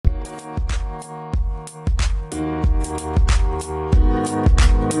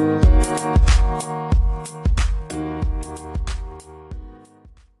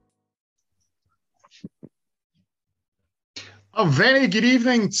A very good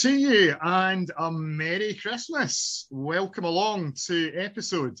evening to you and a Merry Christmas. Welcome along to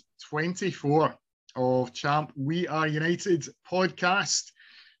episode 24 of Champ We Are United podcast,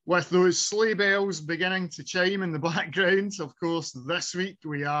 with those sleigh bells beginning to chime in the background. Of course, this week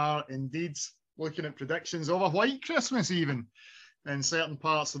we are indeed looking at predictions of a white Christmas even in certain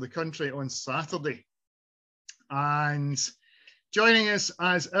parts of the country on Saturday. And joining us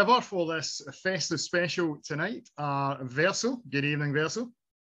as ever for this festive special tonight are Verso. Good evening, Verso.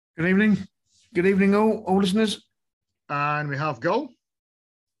 Good evening. Good evening, all listeners. And we have Gull.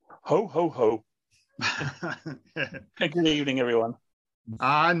 Ho, ho, ho. Good evening, everyone.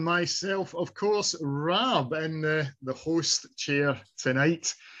 And myself, of course, Rab, in the host chair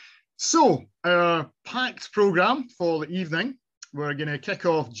tonight. So, our packed programme for the evening. We're going to kick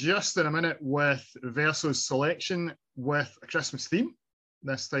off just in a minute with Verso's selection with a Christmas theme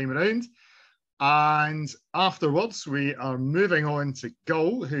this time around. And afterwards, we are moving on to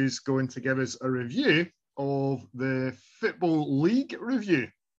Gull, who's going to give us a review of the Football League review.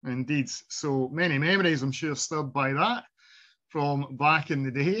 Indeed, so many memories, I'm sure, stirred by that from back in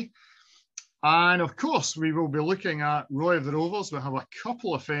the day. And of course, we will be looking at Roy of the Rovers. We'll have a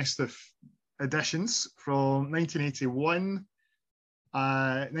couple of festive editions from 1980,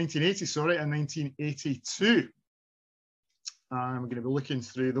 and 1982. And we're going to be looking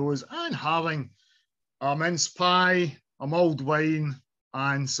through those and having a mince pie, a mulled wine,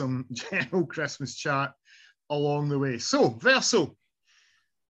 and some general Christmas chat along the way. So, Verso,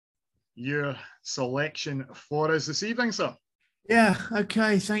 your selection for us this evening, sir. Yeah,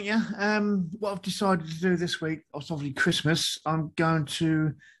 okay, thank you. What I've decided to do this week, obviously Christmas, I'm going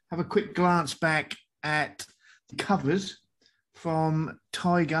to have a quick glance back at the covers from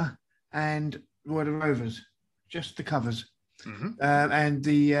Tiger and Roy of the Rovers, just the covers. Mm-hmm. And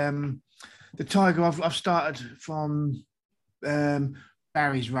the Tiger, I've started from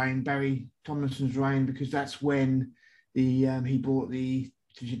Barry's reign, Barry Tomlinson's reign, because that's when he brought these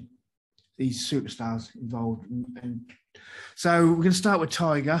superstars involved. And so we're going to start with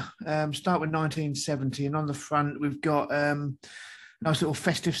Tiger, start with 1970, and on the front we've got a nice little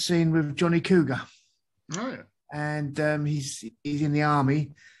festive scene with Johnny Cougar. Oh, yeah. And he's in the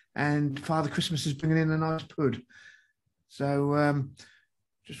army, and Father Christmas is bringing in a nice pud. So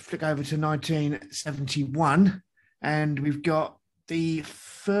just flick over to 1971, and we've got the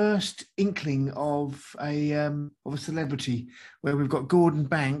first inkling of a celebrity, where we've got Gordon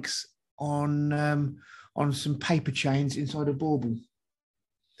Banks on some paper chains inside a bauble,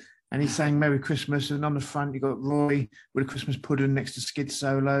 and he's saying Merry Christmas. And on the front you've got Roy with a Christmas pudding next to Skid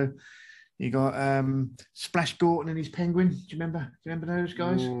Solo. You got Splash Gorton and his penguin. Do you remember those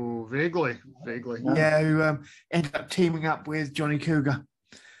guys? Oh, vaguely. Yeah, who ended up teaming up with Johnny Cougar.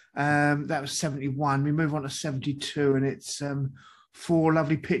 That was 71. We move on to 72, and it's 4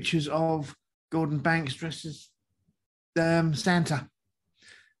 lovely pictures of Gordon Banks dressed as Santa.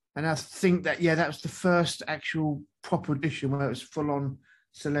 And I think that was the first actual proper edition where it was full on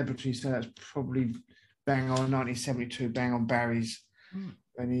celebrity. So that's probably bang on 1972, bang on Barry's.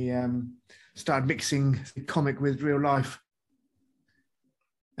 When he started mixing the comic with real life.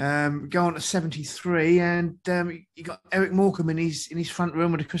 Go on to 73, and you got Eric Morecambe in his front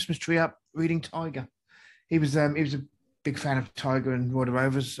room with a Christmas tree up, reading Tiger. He was a big fan of Tiger and Roy of the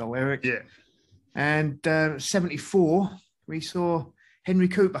Rovers, so Eric. Yeah. And 74, we saw Henry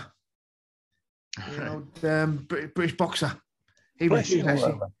Cooper, the old British boxer. He was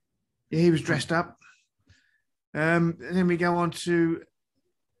dressed up. And then we go on to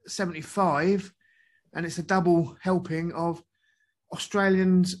 75, and it's a double helping of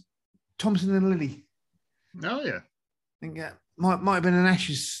Australians Thompson and Lily. Oh yeah, I think that might have been an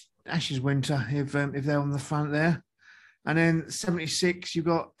Ashes winter if they're on the front there. And then 76, you've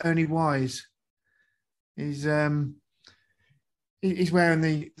got Ernie Wise. He's wearing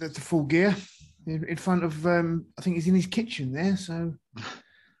the full gear in front of I think he's in his kitchen there. So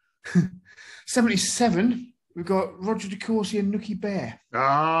 77. We've got Roger De Courcy and Nookie Bear.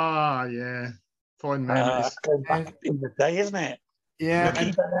 Ah, yeah. Fine memories. Going back in the day, isn't it? Yeah.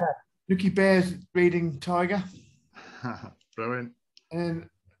 Nookie Bear's reading Tiger. Brilliant. And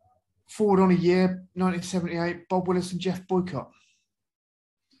forward on a year, 1978, Bob Willis and Jeff Boycott.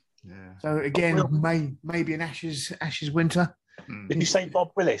 Yeah. So again, maybe an Ashes winter. Did you say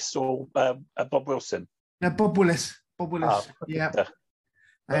Bob Willis or Bob Wilson? No, Bob Willis. Yeah.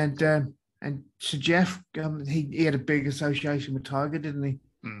 And Sir Jeff, he had a big association with Tiger, didn't he?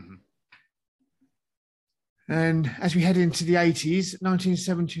 Mm-hmm. And as we head into the 80s,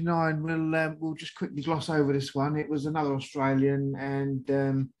 1979, we'll just quickly gloss over this one. It was another Australian,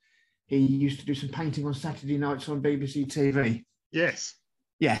 and he used to do some painting on Saturday nights on BBC TV. Yes.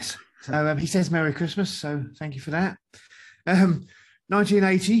 Yes. So he says Merry Christmas. So thank you for that.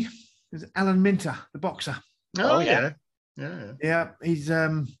 1980 is Alan Minter, the boxer. Oh, yeah. Yeah. He's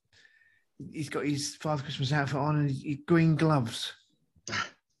got his Father Christmas outfit on and his green gloves.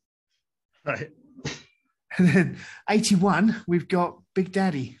 Right. And then 81, we've got Big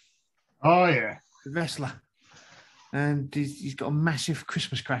Daddy, Oh, yeah. the wrestler. And he's got a massive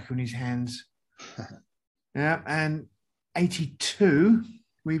Christmas cracker in his hands. Yeah. And 82,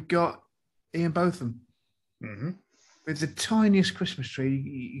 we've got Ian Botham with the tiniest Christmas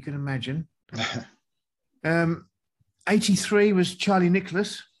tree you can imagine. 83 was Charlie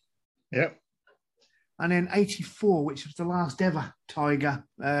Nicholas. Yep. And then 84, which was the last ever Tiger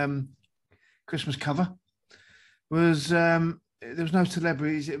Christmas cover, was there was no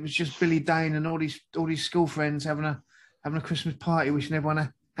celebrities. It was just Billy Dane and all these school friends having a Christmas party, wishing everyone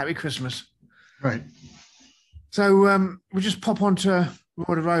a happy Christmas. Right. So we'll just pop on to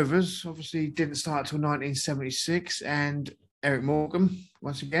Roy the Rovers. Obviously, didn't start till 1976, and Eric Morgan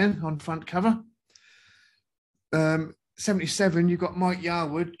once again on front cover. 77, you've got Mike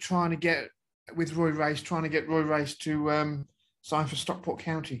Yarwood trying to get Roy Race to sign for Stockport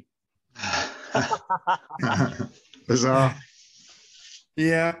County. Bizarre.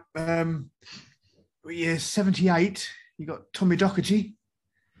 Yeah. 78, you got Tommy Docherty.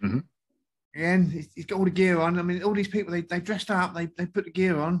 Again, he's got all the gear on. I mean, all these people, they dressed up, they put the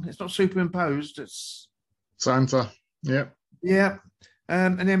gear on. It's not superimposed. It's Santa. Yep. Yeah.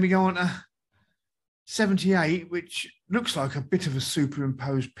 And then we go on to 78, which looks like a bit of a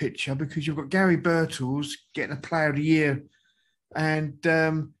superimposed picture because you've got Gary Birtles getting a Player of the Year and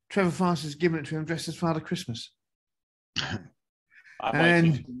Trevor Francis giving it to him dressed as Father Christmas.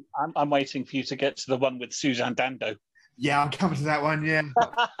 I'm waiting for you to get to the one with Suzanne Dando. Yeah, I'm coming to that one, yeah.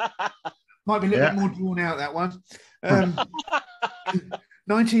 Might be a little bit more drawn out, that one.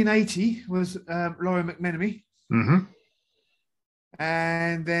 1980 was Laurie McMenemy.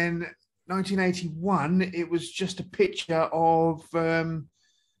 And then 1981, it was just a picture of the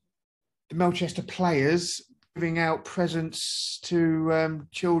Melchester players giving out presents to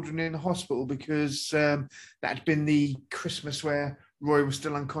children in the hospital because that had been the Christmas where Roy was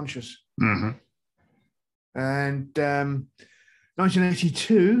still unconscious. And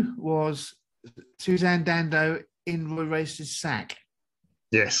 1982 was Suzanne Dando in Roy Race's sack.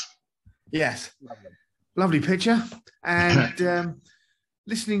 Yes. Lovely picture. And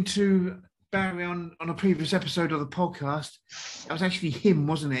listening to Barry on a previous episode of the podcast, that was actually him,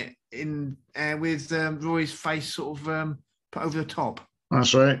 wasn't it? In with Roy's face sort of put over the top.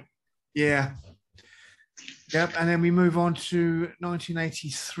 That's right. Yeah. Yep. And then we move on to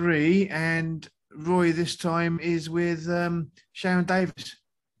 1983, and Roy this time is with Sharon Davis,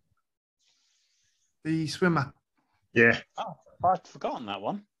 the swimmer. Yeah. Oh, I'd forgotten that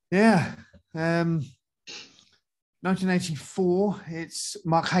one. Yeah. 1984, it's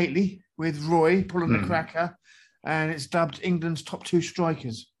Mark Haitley with Roy pulling the cracker, and it's dubbed England's top two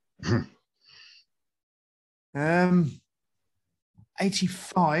strikers.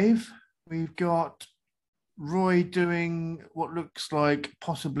 85, we've got Roy doing what looks like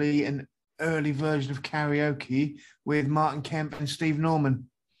possibly an early version of karaoke with Martin Kemp and Steve Norman.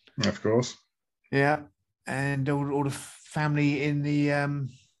 Of course. Yeah, and all the family in the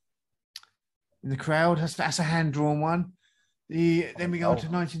crowd. That's a hand drawn one. Then we go on to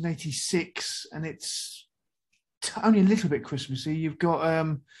 1986, and it's only a little bit Christmassy. You've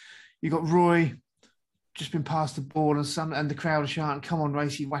got Roy just been passed the ball, and the crowd are shouting, "Come on,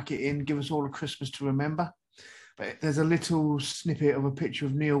 Racy, whack it in! Give us all a Christmas to remember." But there's a little snippet of a picture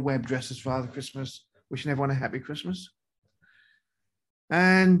of Neil Webb dressed as Father Christmas, wishing everyone a happy Christmas.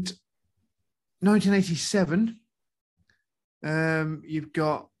 And 1987, you've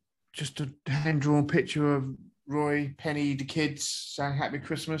got just a hand-drawn picture of Roy, Penny, the kids saying happy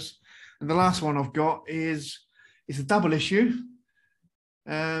Christmas. And the last one I've got is a double issue,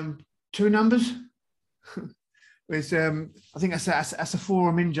 2 numbers. It's I think that's a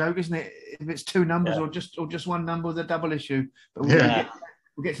forum in joke, isn't it? If it's 2 numbers or just 1 number with a double issue. But we'll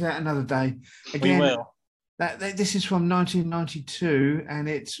get to that another day. Again, we will. This is from 1992, and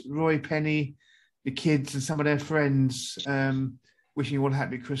it's Roy, Penny, the kids, and some of their friends wishing you all a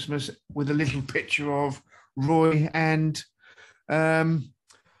happy Christmas with a little picture of Roy and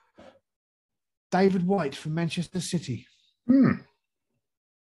David White from Manchester City.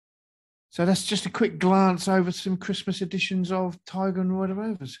 So that's just a quick glance over some Christmas editions of Tiger and Roy the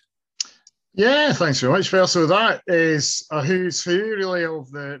Rovers. Yeah, thanks very much, Phil. So that is a who's who, really, of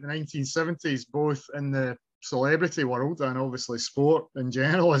the 1970s, both in the celebrity world and obviously sport in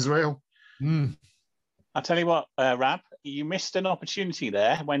general as well. I'll tell you what, Rab, you missed an opportunity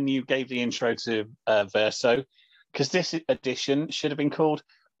there when you gave the intro to Verso, because this edition should have been called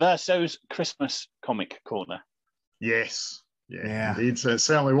Verso's Christmas Comic Corner. Yes. Yeah. Indeed. It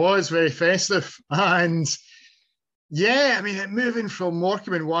certainly was very festive. And yeah, I mean, moving from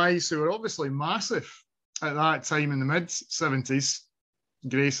Morecambe and Wise, who were obviously massive at that time in the mid-70s,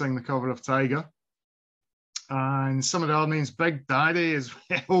 gracing the cover of Tiger. And some of the other names, Big Daddy as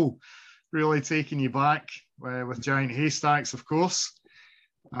well, really taking you back with Giant Haystacks, of course.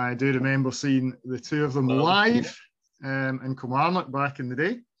 I do remember seeing the two of them live in Kilmarnock back in the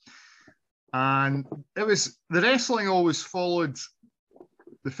day. And it was, the wrestling always followed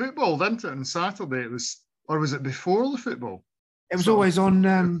the football, didn't it, on Saturday? It was, or was it before the football? It was always on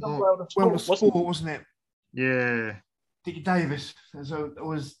World of Sport, wasn't it? Yeah. Dickie Davis. So it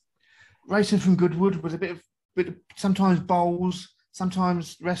was racing from Goodwood with a bit of sometimes bowls,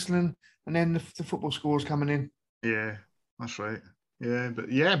 sometimes wrestling, and then the football scores coming in. Yeah, that's right. Yeah, but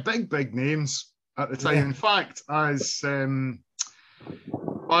yeah, big names at the time. Yeah. In fact, as Barry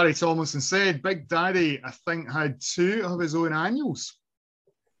Tomlinson said, Big Daddy, I think, had 2 of his own annuals.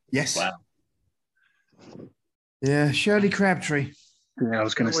 Yes. Wow. Yeah, Shirley Crabtree. Yeah, I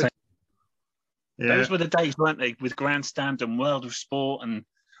was going to say. Yeah. Those were the days, weren't they, with Grandstand and World of Sport, and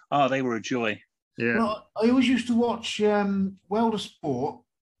they were a joy. Yeah. Well, I always used to watch World of Sport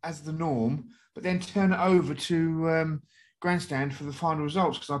as the norm, but then turn it over to Grandstand for the final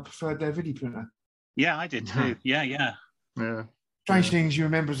results because I preferred their video printer. Yeah, I did too. Yeah. Strange things you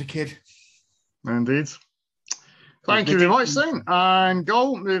remember as a kid. Indeed. Thank you very much, then. And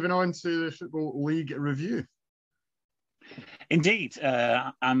Gull, moving on to the Football League review. Indeed.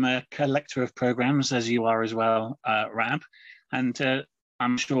 I'm a collector of programmes, as you are as well, Rab. And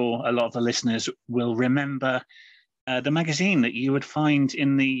I'm sure a lot of the listeners will remember the magazine that you would find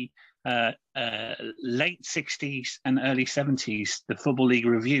in the late 60s and early 70s, the Football League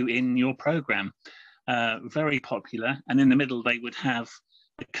Review in your programme. Very popular. And in the middle, they would have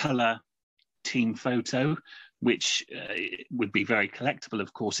the colour team photo, which would be very collectible,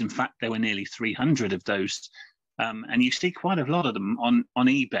 of course. In fact, there were nearly 300 of those. And you see quite a lot of them on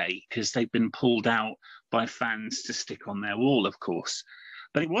eBay because they've been pulled out by fans to stick on their wall, of course.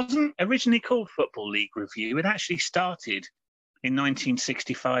 But it wasn't originally called Football League Review. It actually started in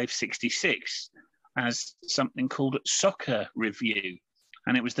 1965-66 as something called Soccer Review.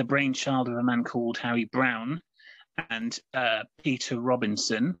 And it was the brainchild of a man called Harry Brown and Peter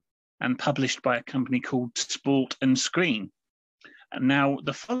Robinson, and published by a company called Sport and Screen. And now,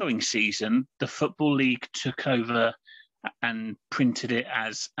 the following season, the Football League took over and printed it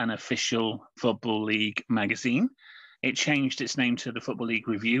as an official Football League magazine. It changed its name to the Football League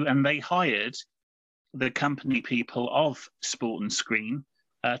Review, and they hired the company people of Sport and Screen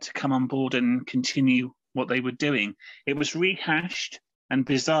to come on board and continue what they were doing. It was rehashed, and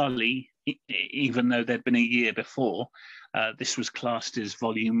bizarrely, even though there'd been a year before, this was classed as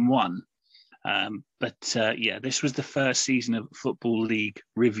Volume 1. This was the first season of Football League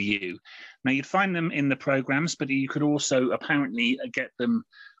Review. Now, you'd find them in the programmes, but you could also apparently get them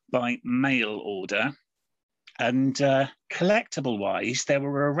by mail order. And collectible-wise, there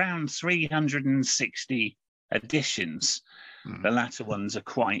were around 360 editions. The latter ones are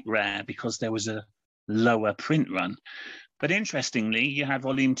quite rare because there was a lower print run. But interestingly, you had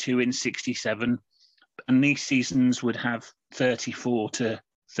Volume 2 in 67, and these seasons would have 34 to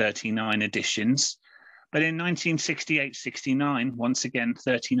 39 editions. But in 1968-69, once again,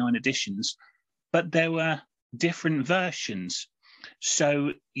 39 editions. But there were different versions.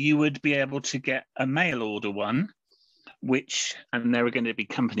 So you would be able to get a mail order one, which, and there are going to be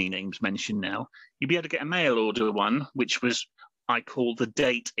company names mentioned now, you'd be able to get a mail order one, which was, I call the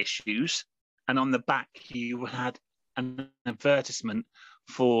date issues. And on the back, you had an advertisement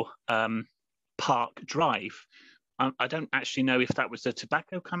for Park Drive. I don't actually know if that was a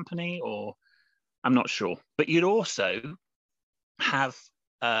tobacco company or I'm not sure. But you'd also have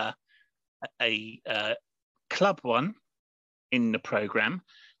a club one in the programme,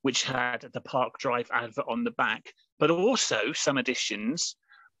 which had the Park Drive advert on the back, but also some editions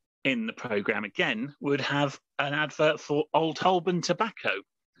in the programme, again, would have an advert for Old Holborn Tobacco.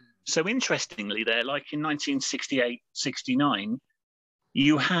 So interestingly there, like in 1968-69,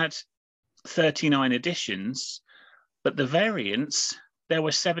 you had 39 editions, but the variants, there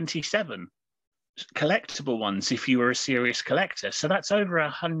were 77 collectible ones if you were a serious collector. So that's over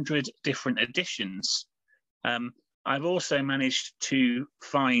 100 different editions. I've also managed to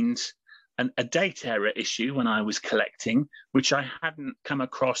find a date error issue when I was collecting, which I hadn't come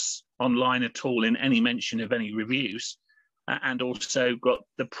across online at all in any mention of any reviews. and also got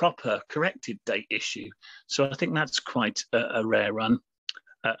the proper corrected date issue. So I think that's quite a rare one.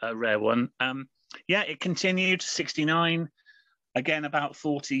 Yeah, it continued 69. Again, about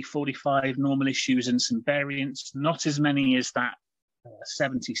 40, 45 normal issues and some variants, not as many as that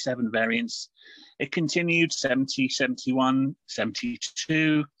 77 variants. It continued 70, 71,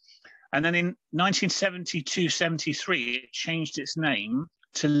 72. And then in 1972-73, it changed its name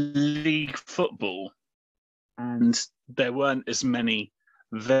to League Football. And there weren't as many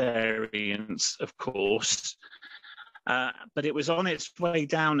variants, of course. But it was on its way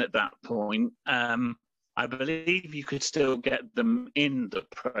down at that point. I believe you could still get them in the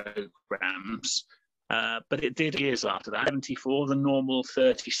programs, but it did years after that. 74, the normal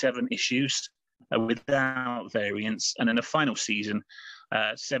 37 issues without variants. And then the final season,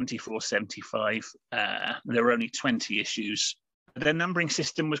 74, 75, there were only 20 issues. Their numbering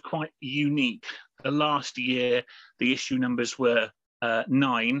system was quite unique. The last year, the issue numbers were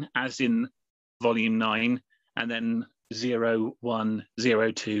 9, as in volume 9, and then 0, 1,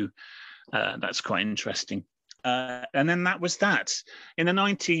 0, 2. That's quite interesting. And then that was that. In the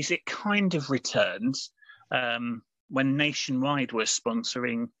 90s, it kind of returned when Nationwide were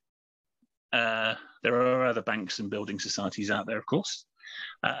sponsoring. There are other banks and building societies out there, of course.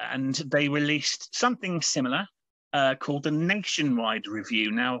 And they released something similar called the Nationwide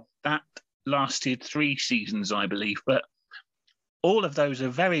Review. Now, that lasted 3 seasons, I believe, but all of those are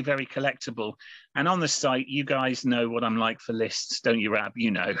very, very collectible. And on the site, you guys know what I'm like for lists, don't you, Rab? You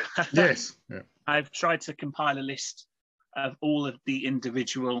know. Yes. Yeah. I've tried to compile a list of all of the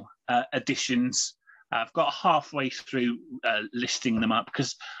individual editions. I've got halfway through listing them up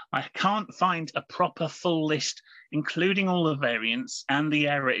because I can't find a proper full list, including all the variants and the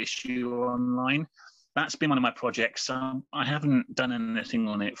error issue online. That's been one of my projects. I haven't done anything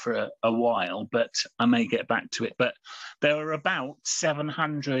on it for a while, but I may get back to it. But there are about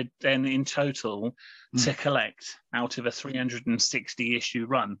 700 then in total to collect out of a 360 issue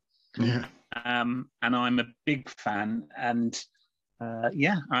run. Yeah. And I'm a big fan. And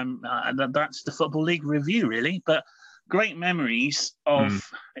that's the Football League review, really. But great memories of.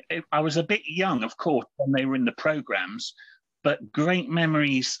 I was a bit young, of course, when they were in the programs, but great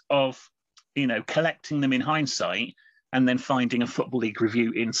memories of, collecting them in hindsight and then finding a Football League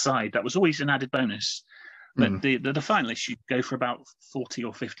review inside. That was always an added bonus. But the final issue go for about £40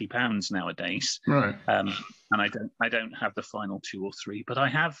 or £50 nowadays. Right. And I don't have the final 2 or 3, but I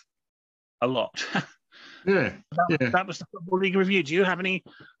have a lot. Yeah. That was the Football League review. Do you have any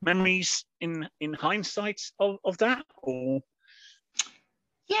memories in hindsight of that? Or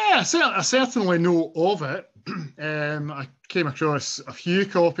Yeah, I certainly know of it. I came across a few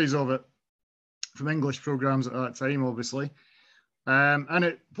copies of it from English programmes at that time, obviously.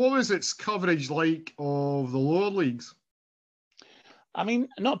 And what was its coverage like of the lower leagues? I mean,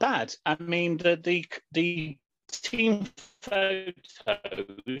 not bad. I mean, the team photos.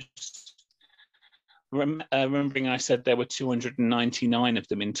 Remembering I said there were 299 of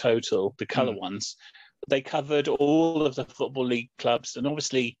them in total, the colour ones. They covered all of the Football League clubs, and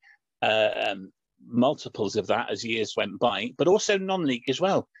obviously multiples of that as years went by, but also non-league as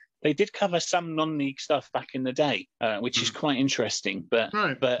well. They did cover some non-league stuff back in the day, which is quite interesting. But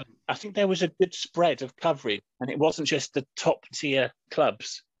I think there was a good spread of coverage, and it wasn't just the top-tier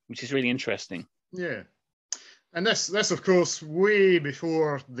clubs, which is really interesting. Yeah. And this of course, way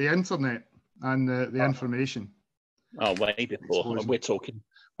before the internet and the information. Oh, way before.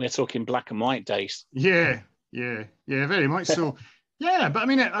 We're talking black and white days. Yeah, very much so. Yeah, but I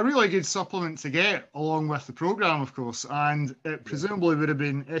mean, a really good supplement to get along with the programme, of course, and it presumably would have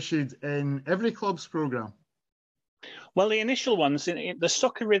been issued in every club's programme. Well, the initial ones, in the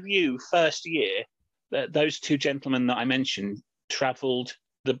Soccer Review first year, those 2 gentlemen that I mentioned travelled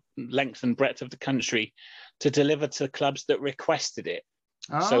the length and breadth of the country to deliver to clubs that requested it.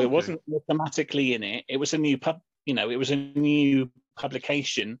 So it wasn't automatically in it. It was a new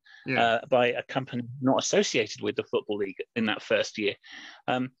publication by a company not associated with the Football League in that first year.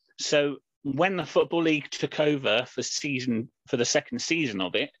 So when the Football League took over for the second season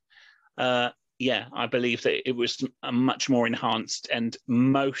of it, I believe that it was a much more enhanced, and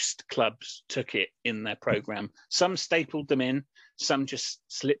most clubs took it in their program. Some stapled them in, some just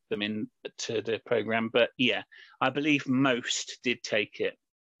slipped them in to the program. But yeah, I believe most did take it.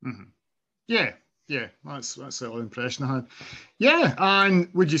 Mm-hmm. Yeah, that's certainly the impression I had. Yeah, and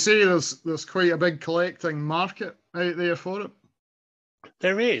would you say there's quite a big collecting market out there for it?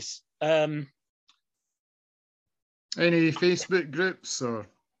 There is. Any Facebook groups or?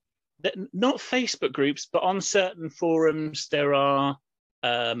 Not Facebook groups, but on certain forums there are,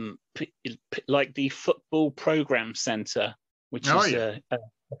 like the Football Programme Centre which is a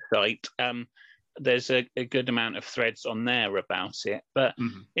site. There's a good amount of threads on there about it. But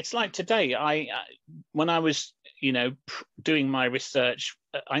it's like today, when I was, doing my research,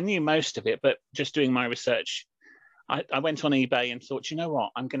 I knew most of it, but just doing my research, I went on eBay and thought, you know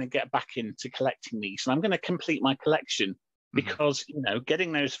what, I'm going to get back into collecting these, and I'm going to complete my collection because,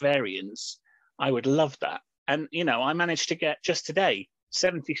 getting those variants, I would love that. And, I managed to get, just today,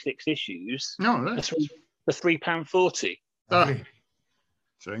 76 issues No, right. for £3.40.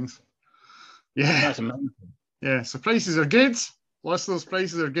 Things. Yeah. That's amazing. Yeah, so prices are good. Listeners,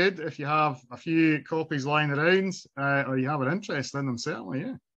 prices are good. If you have a few copies lying around or you have an interest in them, certainly,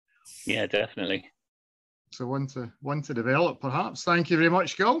 yeah. Yeah, definitely. So one to develop, perhaps. Thank you very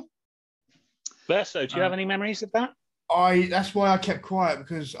much, Gil. Verso, do you have any memories of that? That's why I kept quiet,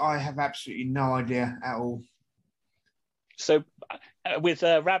 because I have absolutely no idea at all. So with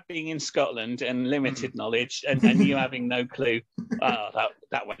Rab being in Scotland and limited knowledge and you having no clue,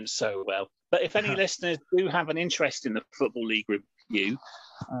 that went so well. But if any listeners do have an interest in the Football League review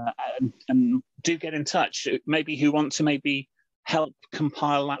and do get in touch, maybe who want to maybe help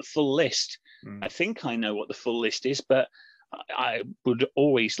compile that full list. I think I know what the full list is, but I would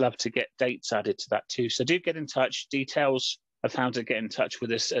always love to get dates added to that too. So do get in touch. Details of how to get in touch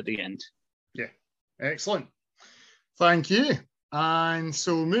with us at the end. Yeah, excellent. Thank you. And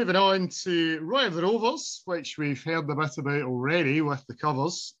so moving on to Roy of the Rovers, which we've heard a bit about already with the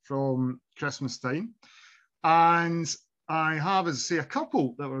covers from Christmas time. And I have, as I say, a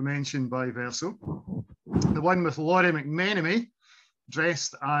couple that were mentioned by Verso. The one with Laurie McMenemy,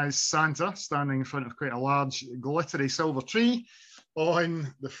 dressed as Santa, standing in front of quite a large glittery silver tree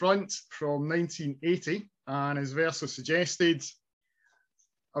on the front, from 1980. And as Verso suggested,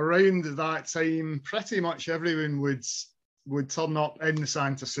 around that time, pretty much everyone would turn up in the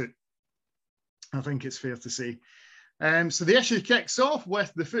Santa suit. I think it's fair to say. So the issue kicks off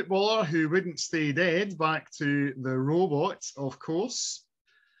with the footballer who wouldn't stay dead, back to the robot, of course.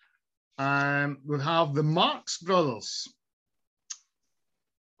 We have the Marx Brothers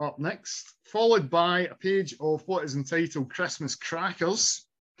up next, followed by a page of what is entitled Christmas Crackers.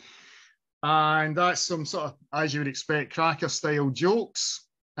 And that's some sort of, as you would expect, cracker-style jokes,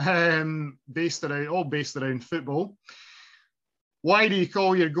 based around football. Why do you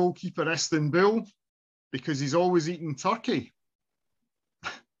call your goalkeeper Istanbul? Because he's always eating turkey.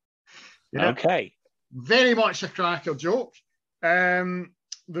 Yeah. Okay. Very much a cracker joke. The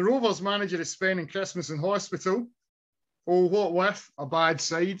Rovers manager is spending Christmas in hospital. Oh, what with? A bad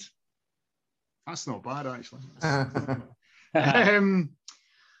side. That's not bad, actually. And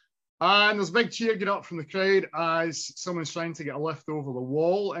there's a big cheer going up from the crowd as someone's trying to get a lift over the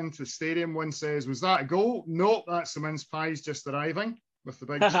wall into the stadium. One says, "Was that a goal?" "Nope, that's the mince pies just arriving," with the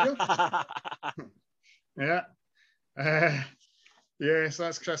big cheer. Yeah. Yes,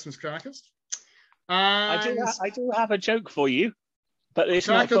 that's Christmas crackers. And I do have a joke for you, but it's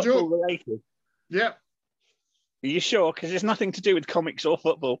not football related. Yep. Are you sure? Because it's nothing to do with comics or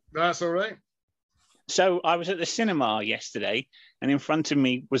football. That's all right. So I was at the cinema yesterday, and in front of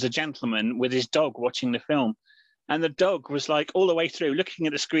me was a gentleman with his dog watching the film. And the dog was like all the way through looking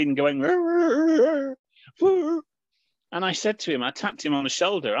at the screen and going, "Rrr, rrr." And I said to him, I tapped him on the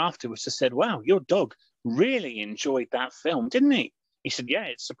shoulder afterwards. I said, "Wow, your dog really enjoyed that film, didn't he?" He said, "Yeah,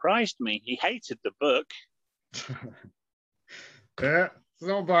 it surprised me. He hated the book." Yeah, it's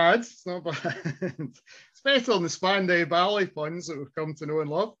not bad. It's not bad. It's better than the Spandau Ballet puns that we've come to know and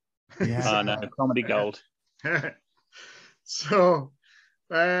love. Yeah. Oh, no, comedy gold. So,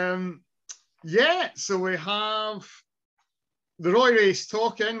 so we have the Roy Race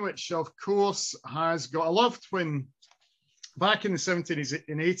Talking, which of course has got, I loved when back in the 70s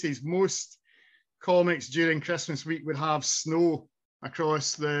and 80s, most comics during Christmas week would have snow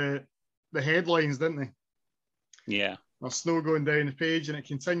across the headlines, didn't they? Yeah. Or snow going down the page, and it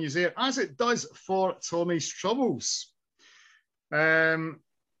continues there, as it does for Tommy's Troubles.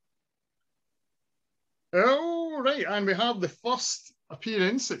 Oh, right, and we have the first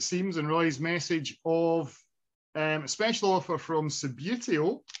appearance, it seems, in Roy's message of a special offer from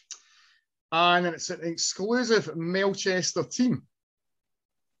Subutio, and it's an exclusive Melchester team.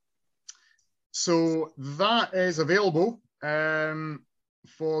 So that is available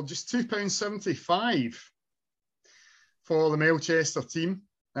for just £2.75 for the Melchester team,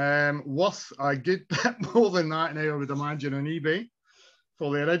 worth a good bit more than that now, I would imagine, on eBay,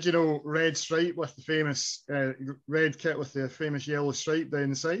 for the original red stripe with the famous red kit with the famous yellow stripe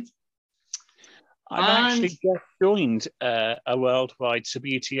down the side. I've actually just joined a worldwide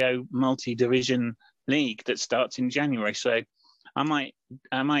Subutio multi-division league that starts in January. So I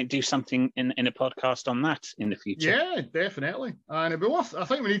might do something in a podcast on that in the future. Yeah, definitely. And it'd be worth. I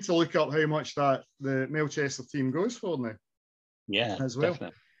think we need to look up how much that the Melchester team goes for now. Yeah, as well.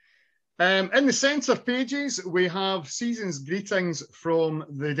 Definitely. In the centre pages, we have season's greetings from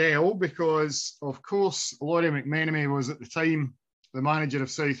the Dell because, of course, Laurie McMenemy was at the time the manager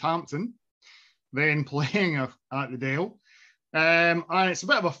of Southampton, then playing at the Dell. And it's a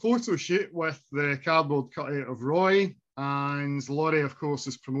bit of a photo shoot with the cardboard cutout of Roy. And Laurie, of course,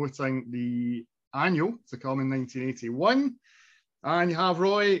 is promoting the annual to come in 1981. And you have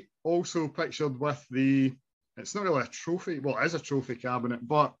Roy also pictured with it's not really a trophy, well, it is a trophy cabinet,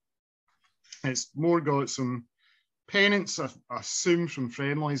 but it's more got some pennants, I assume, from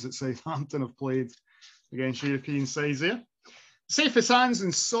friendlies that Southampton have played against European sides there. Safest Hands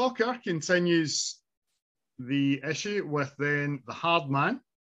in Soccer continues the issue with then the Hard Man.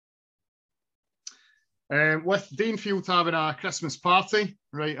 With Danefield having a Christmas party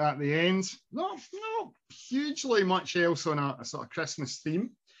right at the end. Not hugely much else on a sort of Christmas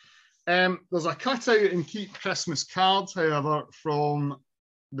theme. There's a cutout and keep Christmas card, however, from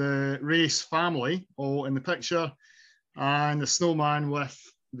the Race family, all in the picture, and the snowman with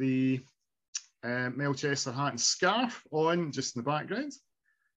the Melchester hat and scarf on just in the background.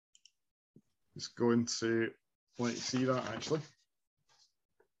 Just going to let you see that actually.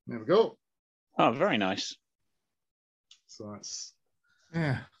 There we go. Oh, very nice. So that's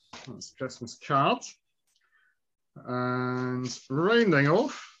Christmas card. And rounding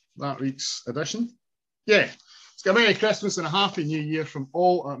off that week's edition. Yeah, it's got a Merry Christmas and a Happy New Year from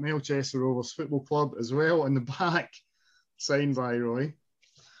all at Melchester Rovers Football Club as well in the back, signed by Roy.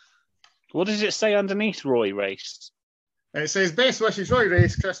 What does it say underneath Roy Race? It says, Best wishes, Roy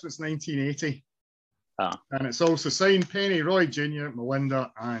Race, Christmas 1980. And it's also signed Penny, Roy Jr.,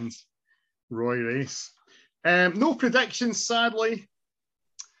 Melinda, and Roy Race. No predictions, sadly,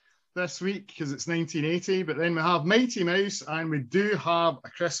 this week because it's 1980, but then we have Mighty Mouse, and we do have a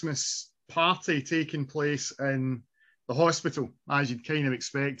Christmas party taking place in the hospital, as you'd kind of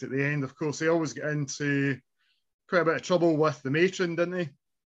expect at the end. Of course, they always get into quite a bit of trouble with the matron, didn't they?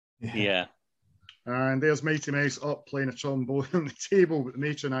 Yeah. And there's Mighty Mouse up playing a trombone on the table, but the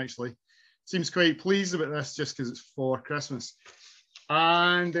matron actually seems quite pleased about this just because it's for Christmas.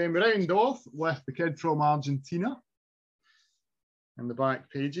 And then we round off with the kid from Argentina in the back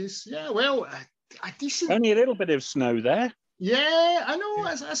pages. Yeah, well, a decent... Only a little bit of snow there. Yeah, I know.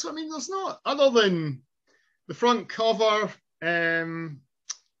 That's what I mean. There's not, other than the front cover,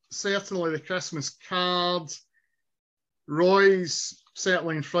 certainly the Christmas card, Roy's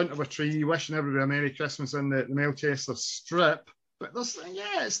certainly in front of a tree, wishing everybody a Merry Christmas in the Melchester strip. But there's,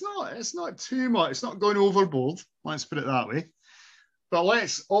 it's not too much. It's not going overboard. Let's put it that way. But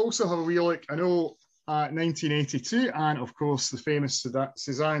let's also have a wee look. I know 1982, and of course the famous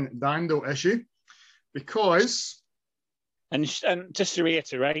Suzanne Dando issue, because. And just to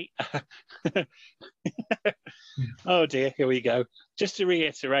reiterate, oh dear, here we go. Just to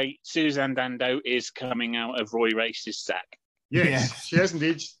reiterate, Suzanne Dando is coming out of Roy Race's sack. Yes, she is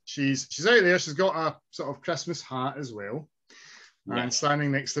indeed. She's out there. She's got a sort of Christmas hat as well. And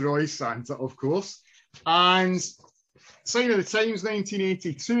standing next to Roy Santa, of course. And Sign of the Times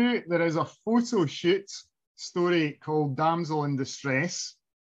 1982, there is a photo shoot story called Damsel in Distress.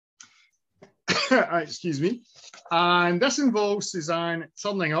 Excuse me. And this involves Suzanne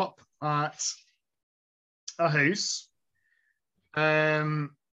turning up at a house to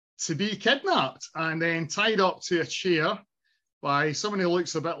be kidnapped and then tied up to a chair by someone who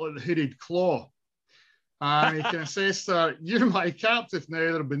looks a bit like the Hooded Claw. And he can say to her, "You're my captive now.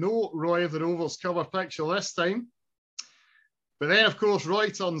 There'll be no Roy of the Rovers cover picture this time." But then, of course, Roy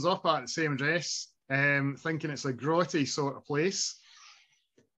turns up at the same address, thinking it's a grotty sort of place.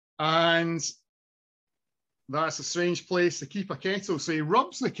 And that's a strange place to keep a kettle. So he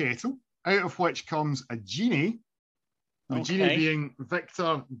rubs the kettle, out of which comes a genie. The genie being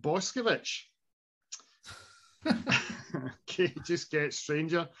Victor Boscovich. Okay, it just gets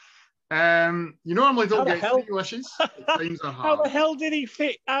stranger. You normally don't get 3 wishes. Times are hard. How the hell did he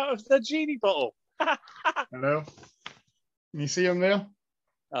fit out of the genie bottle? Hello. Can you see him there?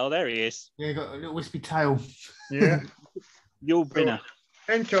 Oh, there he is. Yeah, got a little wispy tail. Yeah. Your winner.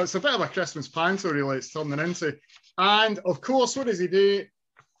 So, it's a bit of a Christmas panto, really, it's turning into. And, of course, what does he do?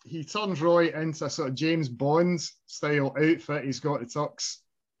 He turns Roy into a sort of James Bond style outfit. He's got the tux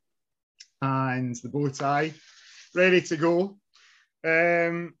and the bow tie ready to go.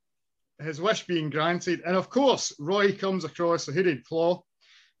 His wish being granted. And, of course, Roy comes across a Hooded Claw.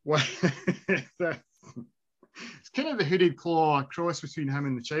 It's kind of the Hooded Claw, a cross between him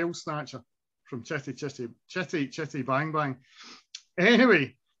and the Child Snatcher from Chitty Chitty Bang Bang.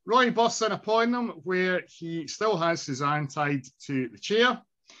 Anyway, Roy busts in upon them where he still has Suzanne tied to the chair,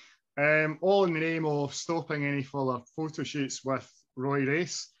 all in the name of stopping any further photo shoots with Roy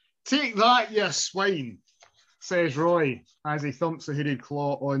Race. "Take that, you swine," says Roy as he thumps the hooded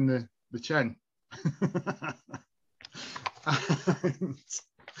claw on the chin.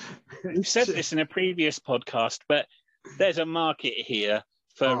 We've said this in a previous podcast, but there's a market here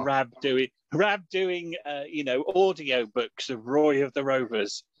for Rab doing audio books of Roy of the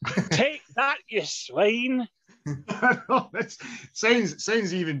Rovers. "Take that, you swine." It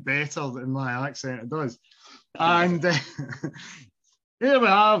sounds even better than my accent. It does. And here we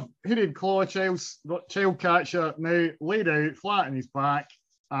have hooded claw child catcher now laid out flat on his back,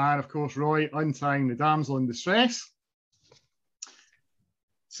 and of course Roy untying the damsel in distress.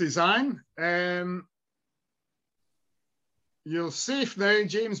 "Suzanne, you're safe now.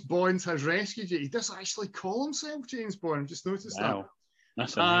 James Bond has rescued you." He does actually call himself James Bond. I've just noticed that.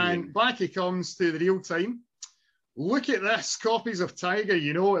 That's amazing. And back he comes to the real time. "Look at this, copies of Tiger.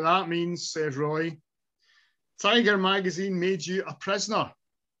 You know what that means," says Roy. "Tiger magazine made you a prisoner."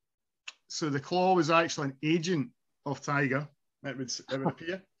 So the Claw was actually an agent of Tiger, it would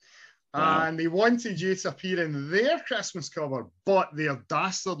appear. Wow. And they wanted you to appear in their Christmas cover, but their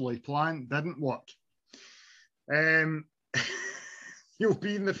dastardly plan didn't work. You'll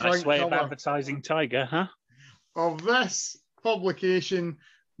be in the front Nice way cover of advertising Tiger, huh? of this publication,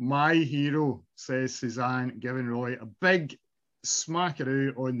 "My hero," says Suzanne, giving Roy a big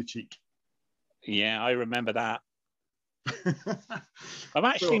smackaroo on the cheek. Yeah, I remember that. I've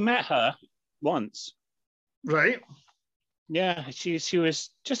actually met her once. Right. Yeah, she was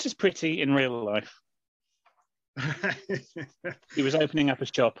just as pretty in real life. She was opening up a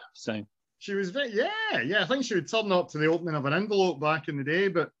shop, so She was I think she would turn up to the opening of an envelope back in the day,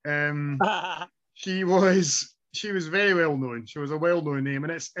 but she was very well known. She was a well-known name,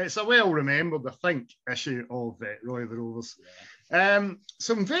 and it's a well-remembered, I think, issue of Roy of the Rovers.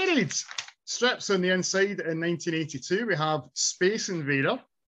 Some varied strips on the inside in 1982. We have Space Invader,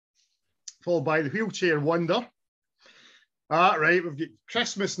 followed by the Wheelchair Wonder. Right, we've got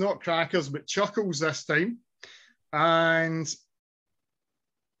Christmas, not crackers, but Chuckles this time. And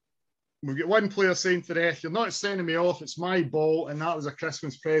we've got one player saying to the ref, "You're not sending me off, it's my ball, and that was a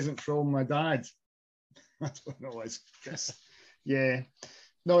Christmas present from my dad." I don't know, yeah,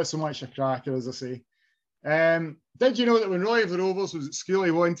 not so much a cracker, as I say. Did you know that when Roy of the Rovers was at school,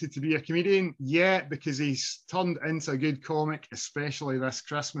 he wanted to be a comedian? Yeah, because he's turned into a good comic, especially this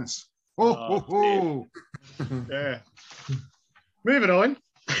Christmas. Yeah. Moving on.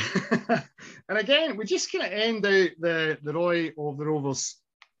 And again, we just kind of end out the Roy of the Rovers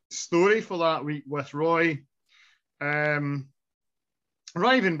story for that week with Roy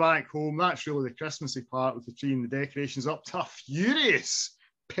arriving back home. That's really the Christmassy part with the tree and the decorations up to a furious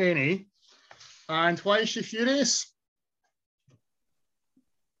Penny. And why is she furious?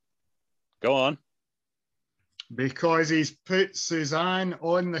 Go on. Because he's put Suzanne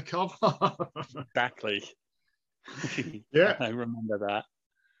on the cover. Exactly. Yeah. I remember that.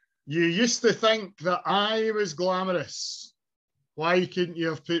 "You used to think that I was glamorous. Why couldn't you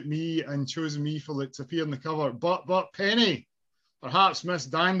have put me and chosen me to appear on the cover? But Penny, perhaps Miss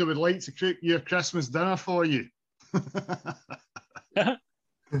Danda would like to cook your Christmas dinner for you."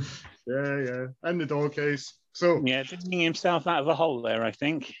 Yeah, in the doghouse. So yeah, digging himself out of a hole there, I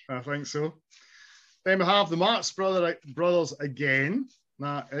think. I think so. Then we have the Marx Brothers again,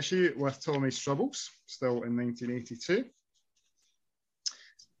 that issue with Tommy Strubbles, still in 1982.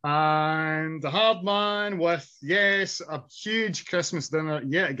 And the Hard Man with, yes, a huge Christmas dinner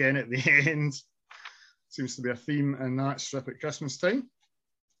yet again at the end. Seems to be a theme in that strip at Christmas time.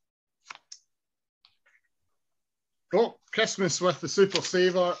 Oh, Christmas with the Super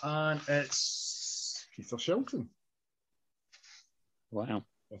Saver, and it's Peter Shilton. Wow.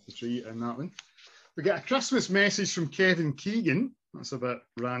 With the tree in that one. We get a Christmas message from Kevin Keegan. That's a bit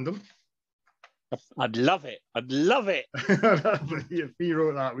random. I'd love it. I'd love it. If he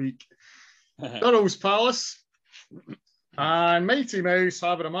wrote that week. Durrell's Palace. And Mighty Mouse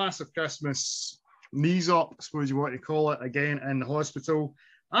having a massive Christmas knees up, I suppose you want to call it, again in the hospital.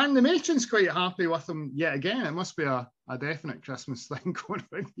 And the matron's quite happy with him yet again. It must be a definite Christmas thing going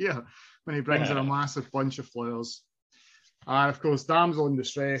on here when he brings in a massive bunch of flowers. And of course, Damsel in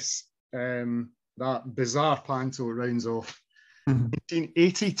Distress, that bizarre panto rounds off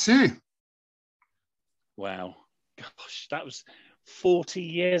 1982. Wow. Gosh, that was 40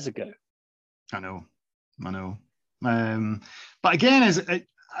 years ago. I know. But again, as I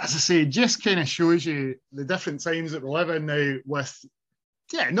say, it just kind of shows you the different times that we live in now with,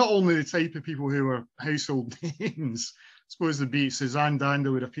 not only the type of people who are household names, suppose the beat Suzanne Danda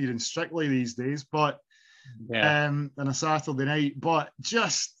would appear in Strictly these days, but on a Saturday night. But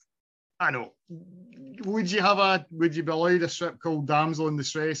just, I know, would you be allowed a strip called Damsel in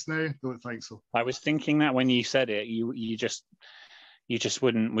Distress now? Don't think so. I was thinking that when you said it, you just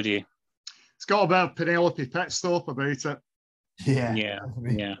wouldn't, would you? It's got a bit of Penelope Pitstop about it. Yeah.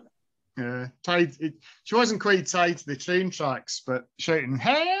 She wasn't quite tied to the train tracks, but shouting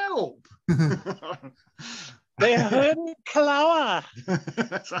 "Help!" They heard Clower.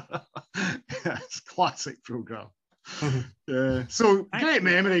 It's a classic program. So great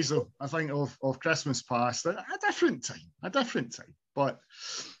memories, though, I think, of Christmas past. A different time. But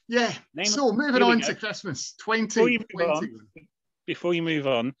yeah. Moving on to Christmas 2021. Before you move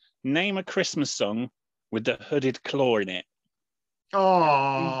on, name a Christmas song with the Hooded Claw in it.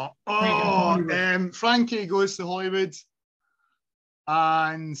 Frankie Goes to Hollywood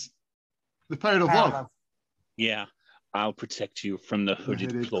and The Power of Love. Yeah, I'll protect you from the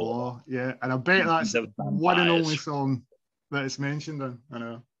Hooded Claw. Yeah, and I bet that's the one and only song that it's mentioned in. I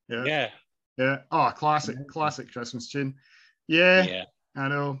know. Yeah. Oh, classic Christmas tune. Yeah, I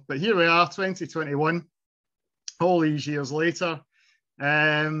know. But here we are, 2021, all these years later.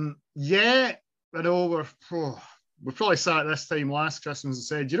 I know we probably sat this time last Christmas and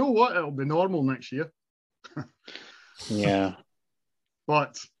said, you know what, it'll be normal next year. Yeah.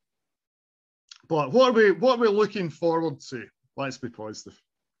 But what are we looking forward to? Let's be positive.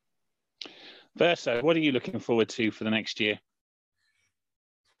 Verso, what are you looking forward to for the next year?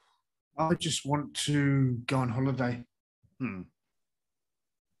 I just want to go on holiday.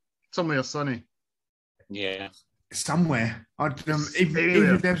 Somewhere sunny. Yeah. Somewhere.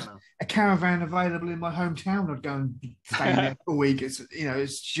 Even if there's a caravan available in my hometown, I'd go and stay there for a week.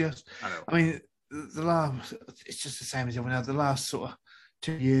 It's just, I mean, it's just the same as everyone else. The last sort of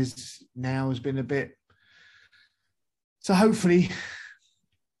 2 years now has been a bit. So hopefully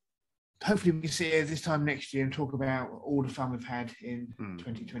we can sit here this time next year and talk about all the fun we've had in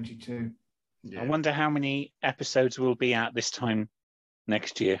 2022. Yeah. I wonder how many episodes we'll be at this time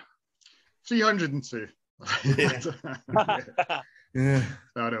next year. 302. Yeah.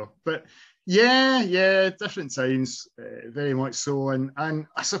 I know, but yeah, different times, very much so, and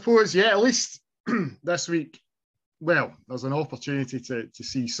I suppose at least this week, well, there's an opportunity to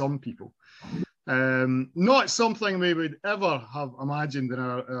see some people. Not something we would ever have imagined in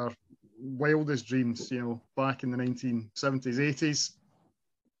our wildest dreams, back in the 1970s, 80s.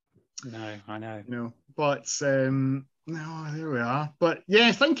 No, I know. But no, there we are. But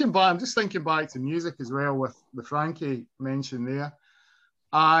yeah, I'm just thinking back to music as well with the Frankie mention there.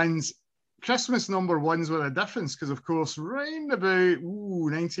 And Christmas number ones were a difference because, of course, round about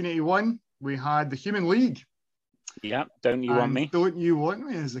 1981, we had the Human League. Yeah, Don't You Want Me? Don't You Want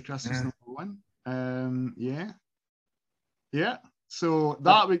Me is the Christmas number one. Yeah. So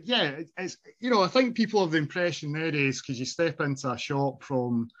that would, it's, I think people have the impression nowadays, because you step into a shop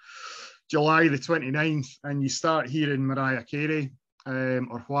from July the 29th and you start hearing Mariah Carey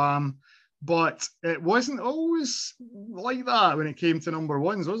or Wham, but it wasn't always like that when it came to number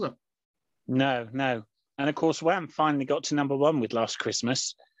ones, was it? No. And of course, Wham finally got to number one with Last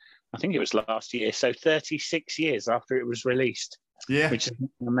Christmas. I think it was last year. So 36 years after it was released. Yeah. Which is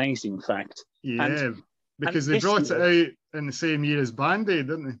an amazing fact. Yeah, because they brought it out in the same year as Band-Aid,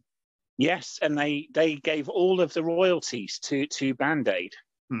 didn't they? Yes, and they gave all of the royalties to Band-Aid.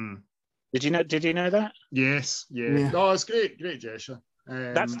 Did you know that? Yes, yeah. Oh, it's great gesture.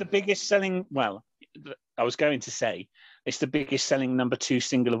 That's the biggest selling. Well, I was going to say it's the biggest selling number 2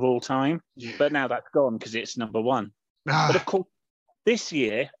 single of all time, but now that's gone because it's number 1. But of course, this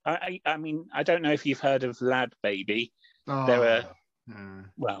year, I mean, I don't know if you've heard of Lad Baby.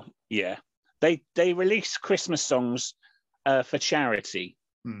 They release Christmas songs for charity,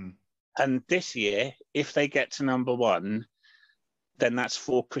 and this year, if they get to number 1, then that's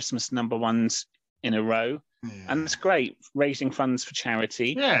 4 Christmas number 1s in a row. And it's great, raising funds for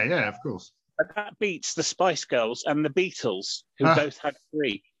charity. Yeah, of course. But that beats the Spice Girls and the Beatles, who both had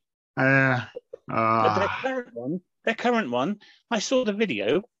 3. But their current one, I saw the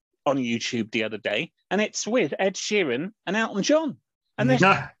video on YouTube the other day, and it's with Ed Sheeran and Elton John. And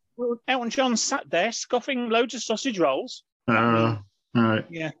Elton John sat there scoffing loads of sausage rolls. All right.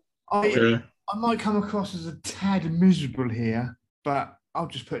 Yeah. I might come across as a tad miserable here, but I'll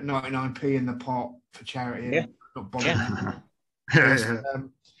just put 99p in the pot for charity. Yeah. Not bothering.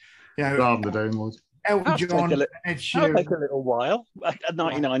 Rather the download. Elton John, Ed Sheeran. That'll take a little while, like a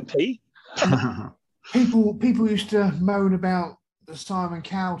 99p. People used to moan about the Simon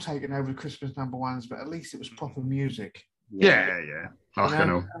Cowell taking over the Christmas number 1s, but at least it was proper music. Yeah. I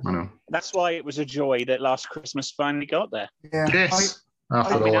know. that's why it was a joy that Last Christmas finally got there. Yeah. Yes.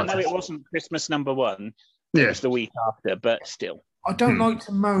 I mean, I know it wasn't Christmas number one. It was the week after, but still. I don't like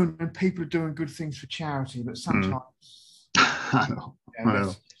to moan when people are doing good things for charity, but sometimes I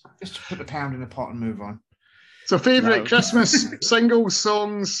know. just to put the pound in the pot and move on. So, favourite Christmas singles,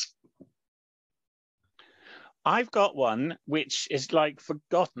 songs? I've got one which is like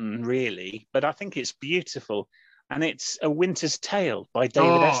forgotten, really, but I think it's beautiful, and it's A Winter's Tale by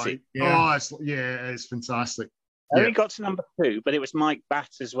David Essex. Yeah. It's fantastic. I only got to number 2, but it was Mike Batt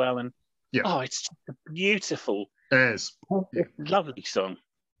as well, and it's just a beautiful. It is. Lovely song.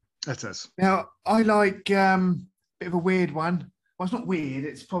 It is. Now, I like a bit of a weird one. Well, it's not weird.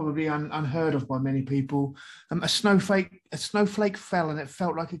 It's probably unheard of by many people. A snowflake fell and it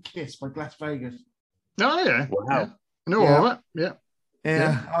felt like a kiss by Las Vegas. Oh yeah. Wow. Yeah. I know all of it.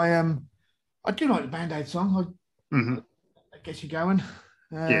 Yeah. I do like the Band-Aid song. It gets you going.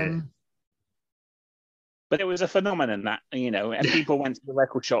 But it was a phenomenon that, and people went to the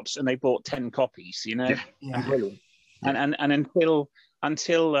record shops and they bought 10 copies, Brilliant. And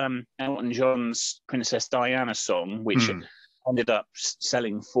until Elton John's Princess Diana song, which ended up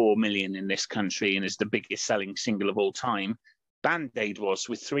selling 4 million in this country and is the biggest selling single of all time, Band-Aid was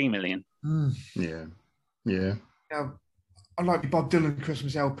with 3 million. Yeah. I like the Bob Dylan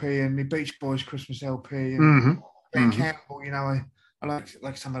Christmas LP and the Beach Boys Christmas LP and Ben Campbell, I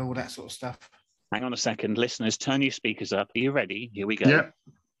like some of all that sort of stuff. Hang on a second, listeners, turn your speakers up. Are you ready? Here we go. Yep.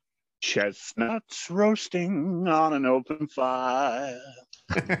 Chestnuts roasting on an open fire.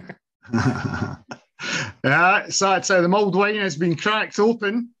 So the mulled wine has been cracked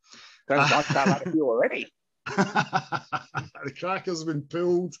open. I've got that of you already. The crackers have been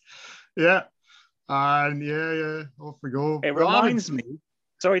pulled. Yeah. And off we go. It reminds me,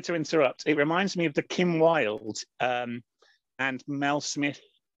 sorry to interrupt, it reminds me of the Kim Wilde and Mel Smith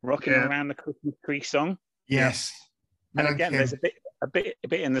Rocking Around the Christmas Tree song. Yes. And again, there's a bit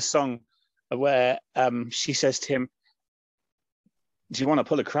in the song where she says to him, "Do you want to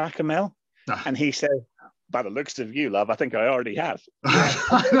pull a cracker, Mel?" And he says, "By the looks of you, love, I think I already have."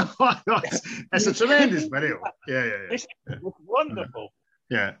 It's a tremendous video. Yeah. It's wonderful.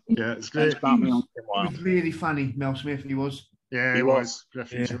 Yeah, it's great. He was really funny, Mel Smith, he was. Yeah, he was.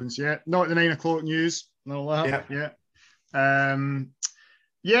 Griffin Jones, not the 9 o'clock news and all that. I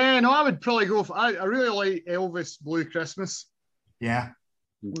would probably go for, I really like Elvis Blue Christmas. Yeah.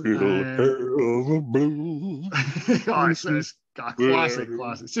 It's a classic.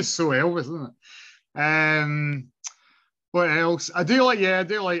 It's just so Elvis, isn't it? What else? I do like A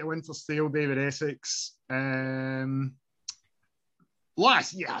Winter's Tale, David Essex. I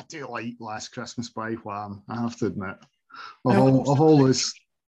do like Last Christmas by Wham, I have to admit. Of all those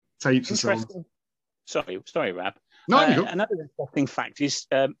types of songs. Sorry, Rab. No, you go. Another interesting fact is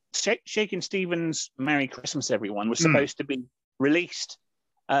Shakin' Stevens' Merry Christmas, Everyone was supposed to be released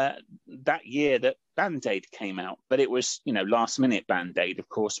that year that Band-Aid came out, but it was, last minute Band-Aid, of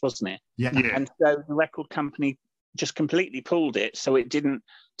course, wasn't it? Yeah. And so the record company just completely pulled it, so it didn't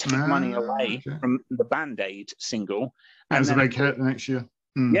take money away from the Band-Aid single. And it was a big hit the next year.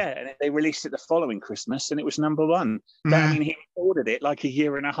 Yeah, and they released it the following Christmas, and it was number 1. But, I mean, he recorded it like a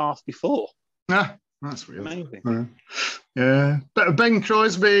year and a half before. That's weird. Amazing. Yeah. Bit of Bing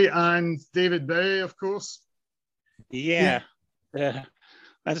Crosby and David Bowie, of course. Yeah.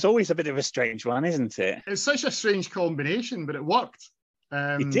 That's always a bit of a strange one, isn't it? It's such a strange combination, but it worked.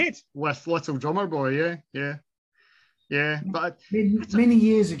 It did. With Little Drummer Boy, yeah. But many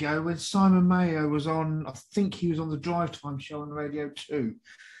years ago, when Simon Mayo was on, I think he was on the Drive Time show on Radio 2,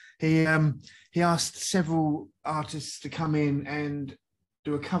 he asked several artists to come in and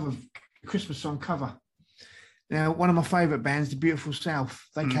do a Christmas song cover. Now, one of my favourite bands, The Beautiful South,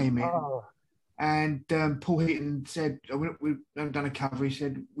 they came in. And Paul Heaton said, we haven't done a cover. He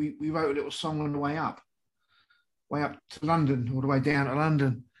said, we wrote a little song on the way up to London, all the way down to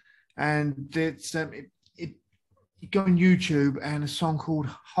London. And it's you go on YouTube and a song called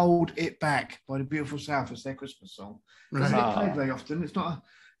Hold It Back by The Beautiful South. It's their Christmas song. Doesn't get played very often. It's not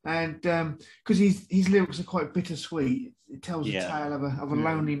because his lyrics are quite bittersweet. It tells a tale of a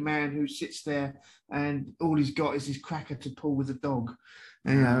lonely man who sits there and all he's got is his cracker to pull with a dog.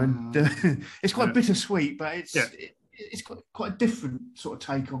 It's quite bittersweet, but it's got quite a different sort of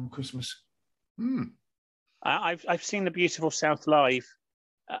take on Christmas. I've seen The Beautiful South live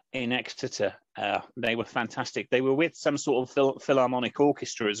in Exeter. They were fantastic. They were with some sort of philharmonic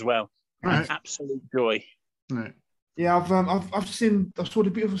orchestra as well. Right. Absolute joy. Right. Yeah, I've saw The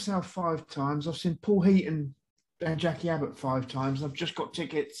Beautiful South 5 times. I've seen Paul Heaton and Jackie Abbott 5 times. I've just got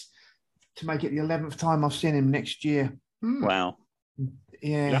tickets to make it the 11th time I've seen him next year. Wow.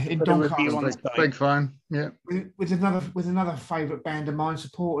 Yeah, in put a review on the Doncaster. site. Big fan. Yeah. With another favourite band of mine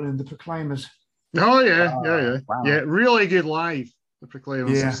supporting them, the Proclaimers. Oh yeah, yeah. Wow. Really good live. The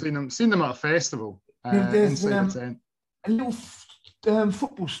Proclaimers. Yeah. I've seen them at a festival There's inside the tent. a little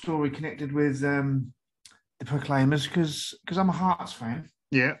football story connected with the Proclaimers because I'm a Hearts fan.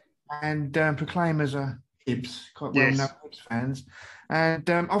 Yeah. And Proclaimers are Hibs, quite well Yes. known Hibs fans. And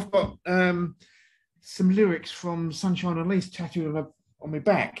I've got some lyrics from Sunshine Unleashed tattooed on my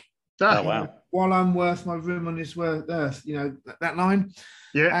back. Oh, wow. While I'm worth my room on this earth, that line.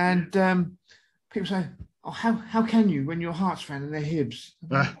 Yeah. And people say, "Oh, how can you when you're a Hearts fan and they're Hibs?"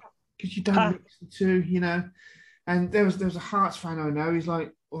 Because you don't listen to, And there was a Hearts fan I know. He's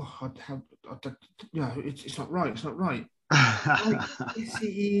like, "Oh, it's not right. It's not right." Yes, it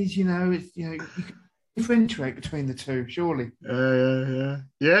is. You can differentiate between the two, surely. Yeah.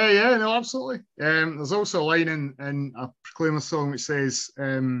 No, absolutely. There's also a line in a Proclaimer song which says,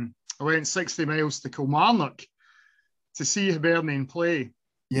 "I went 60 miles to Kilmarnock to see Hibernian play.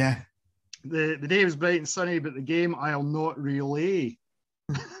 Yeah. The day was bright and sunny, but the game I'll not relay."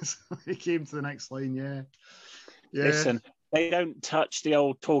 So he came to the next line. Yeah. Listen, they don't touch the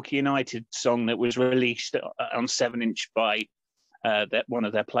old Torquay United song that was released on 7-inch by one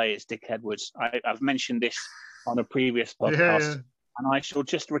of their players, Dick Edwards. I've mentioned this on a previous podcast, and I shall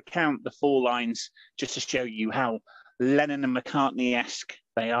just recount the 4 lines just to show you how Lennon and McCartney-esque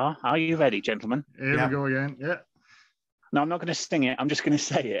they are. Are you ready, gentlemen? Here we go again. Yeah. No, I'm not going to sing it. I'm just going to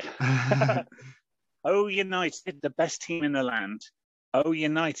say it. Oh, United, the best team in the land. Oh,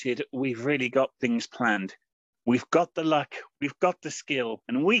 United, we've really got things planned. We've got the luck, we've got the skill,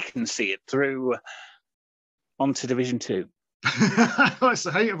 and we can see it through onto Division 2. That's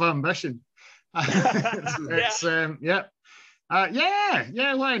the height of ambition. Why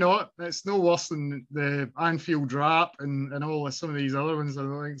not? It's no worse than the Anfield rap and all some of these other ones, I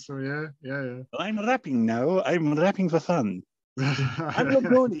don't think. So yeah. I'm rapping now. I'm rapping for fun. I'm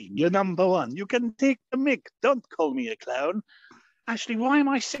Logoni, you're number one. You can take the mic. Don't call me a clown. Actually, why am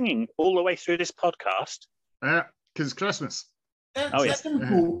I singing all the way through this podcast? Yeah, because Christmas. That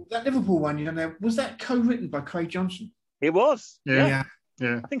Liverpool one, was that co-written by Craig Johnson? It was. Yeah.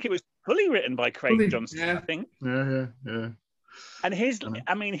 I think it was fully written by Craig Johnson. Yeah. I think. Yeah. And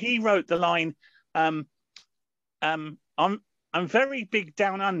he wrote the line, I'm very big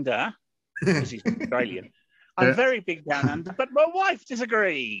down under, because he's Australian. I'm very big down under, but my wife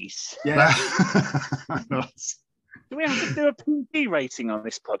disagrees. Yeah. Do we have to do a PG rating on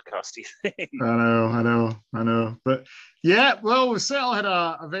this podcast, do you think? I know. But yeah, well, we certainly had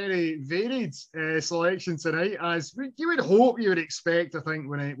a very varied selection tonight, as you would hope, you would expect, I think,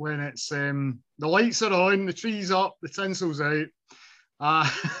 when it's the lights are on, the tree's up, the tinsel's out.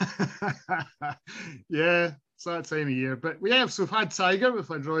 Yeah, it's that time of year. But so we've had Tiger, we've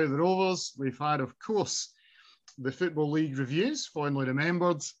had Roy of the Rovers, we've had, of course, the Football League reviews, fondly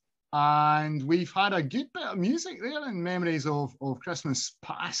remembered. And we've had a good bit of music there in memories of Christmas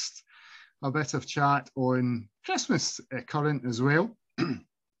past, a bit of chat on Christmas current as well,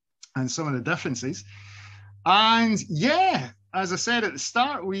 and some of the differences. And yeah, as I said at the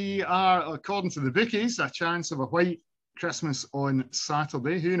start, we are, according to the bookies, a chance of a white Christmas on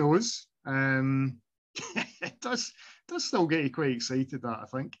Saturday. Who knows? It does still get you quite excited, that I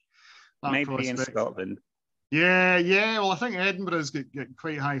think. That maybe prospect. in Scotland. Yeah. Well, I think Edinburgh's got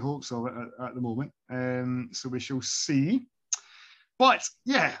quite high hopes of it at the moment. So we shall see. But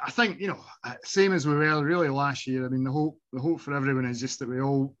yeah, I think, same as we were really last year. I mean, the hope for everyone is just that we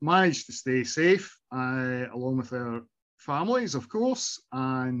all manage to stay safe, along with our families, of course,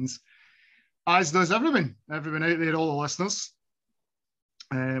 and as does everyone out there, all the listeners.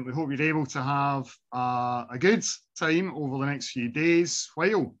 We hope you're able to have a good time over the next few days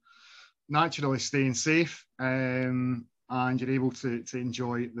while naturally staying safe, and you're able to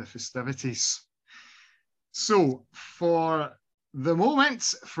enjoy the festivities. So for the moment,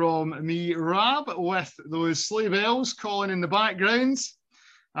 from me, Rab, with those sleigh bells calling in the background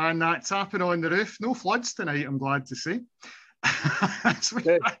and that tapping on the roof. No floods tonight, I'm glad to say, as we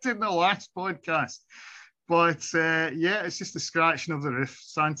had in the last podcast. But it's just the scratching of the roof.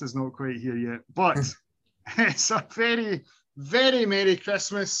 Santa's not quite here yet. But it's a very, very Merry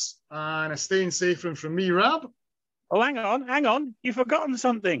Christmas and a staying safe one from me, Rab. Oh, hang on. You've forgotten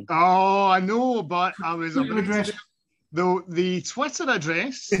something. Oh, I know, but I was the Twitter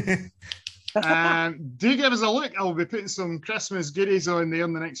address. Do give us a look. I'll be putting some Christmas goodies on there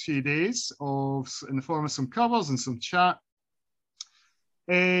in the next few days, in the form of some covers and some chat.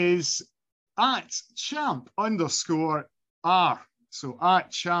 Is at champ_R. So at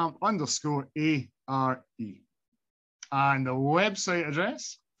champ_ARE. And the website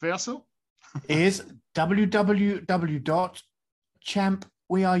address, Verso? is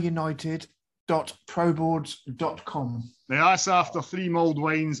www.champweareunited.proboards.com. Now, that's after 3 mulled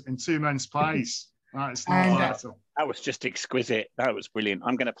wines and 2 mince pies. That's not And, bad at all. That was just exquisite. That was brilliant.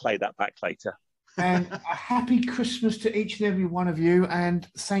 I'm going to play that back later. And a happy Christmas to each and every one of you. And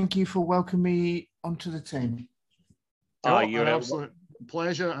thank you for welcoming me onto the team. You're an absolute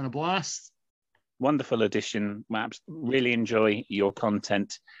pleasure and a blast. Wonderful addition, Maps. Really enjoy your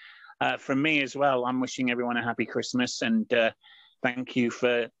content. From me as well, I'm wishing everyone a happy Christmas, and thank you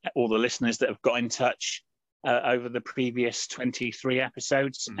for all the listeners that have got in touch over the previous 23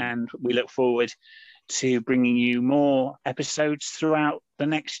 episodes. And we look forward to bringing you more episodes throughout the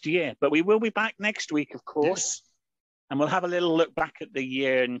next year. But we will be back next week, of course, and we'll have a little look back at the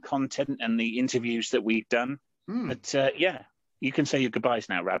year and content and the interviews that we've done. But yeah, you can say your goodbyes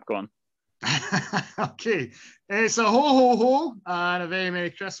now, Rab. Go on. Okay. It's a ho, ho, ho, and a very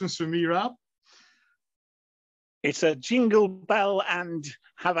Merry Christmas from me, Rab. It's a jingle bell and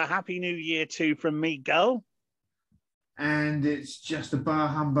have a happy new year too from me, Gull. And it's just a bar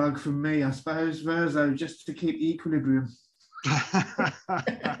humbug from me, I suppose, Verso, just to keep the equilibrium.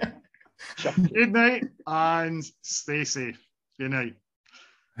 Good night and stay safe. Good night.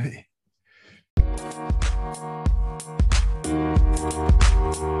 Hey.